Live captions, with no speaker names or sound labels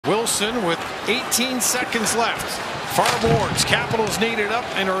Wilson with 18 seconds left. Far boards. Capitals need it up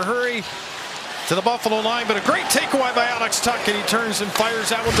in a hurry to the Buffalo line, but a great takeaway by Alex Tuch, and he turns and fires.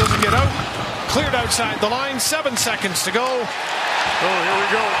 That one doesn't get out. Cleared outside the line. 7 seconds to go. Oh, here we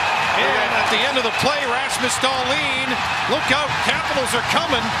go. And at the end of the play, Rasmus Dahlin. Look out. Capitals are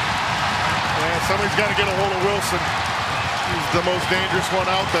coming. Yeah, somebody's got to get a hold of Wilson. He's the most dangerous one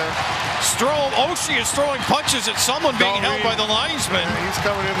out there. Oshie is throwing punches at someone being held by the linesman. Yeah, he's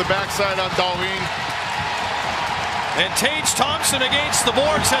coming in the backside on Dahlin. And Tage Thompson against the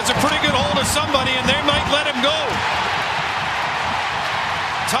boards has a pretty good hold of somebody, and they might let him go.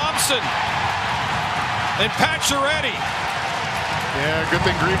 Thompson and Pacioretty. Yeah, good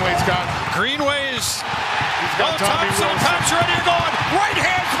thing Greenway's got. Greenway is. He's got Thompson and Pacioretty are going. Right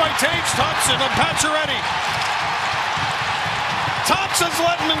hands by Tage Thompson on Pacioretty. Thompson's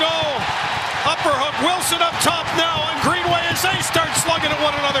letting him go. Upper hook. Wilson up top now, and Greenway as they start slugging at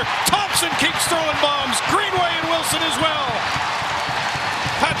one another. Thompson keeps throwing bombs. Greenway and Wilson as well.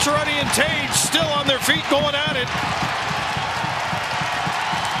 Pacioretty and Tage still on their feet going at it.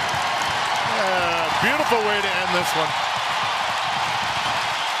 Beautiful way to end this one.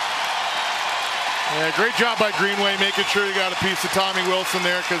 Yeah, great job by Greenway making sure he got a piece of Tommy Wilson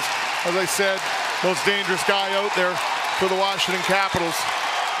there, because, as I said, most dangerous guy out there for the Washington Capitals.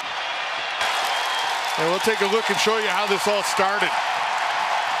 And we'll take a look and show you how this all started.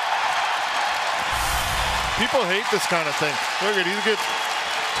 People hate this kind of thing. Look at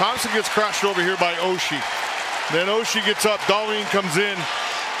Thompson gets crushed over here by Oshie. Then Oshie gets up, Dahlin comes in,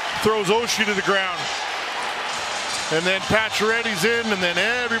 throws Oshie to the ground. And then Pacioretty's in, and then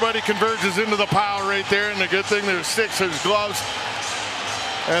everybody converges into the pile right there. And the good thing, there's sticks, there's gloves.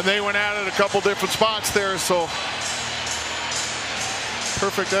 And they went at it a couple different spots there, so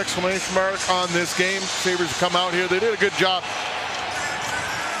perfect exclamation mark on this game. Sabres come out here. They did a good job.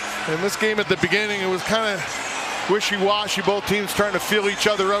 In this game at the beginning, it was kind of wishy-washy. Both teams trying to feel each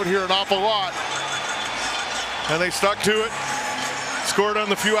other out here an awful lot. And they stuck to it. Scored on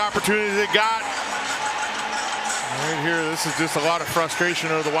the few opportunities they got. Right here, this is just a lot of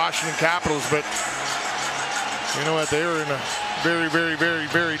frustration of the Washington Capitals. But you know what? They were in a very, very, very,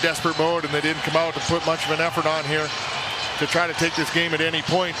 very desperate mode, and they didn't come out and put much of an effort on here to try to take this game at any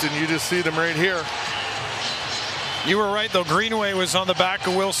point, and you just see them right here. You were right, though. Greenway was on the back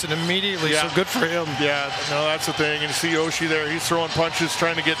of Wilson immediately, so good for him. Yeah, no, that's the thing. And you see Oshie there. He's throwing punches,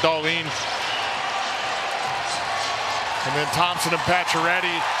 trying to get Dahlin. And then Thompson and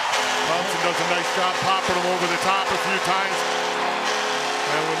Pacioretty. Thompson does a nice job popping him over the top a few times.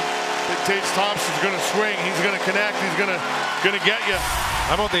 And when it takes Thompson's going to swing, he's going to connect, he's going to get you.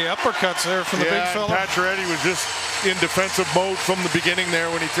 How about the uppercuts there from the big fella? Pacioretty was just in defensive mode from the beginning there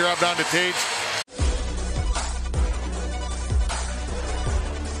when he threw up down to Tage.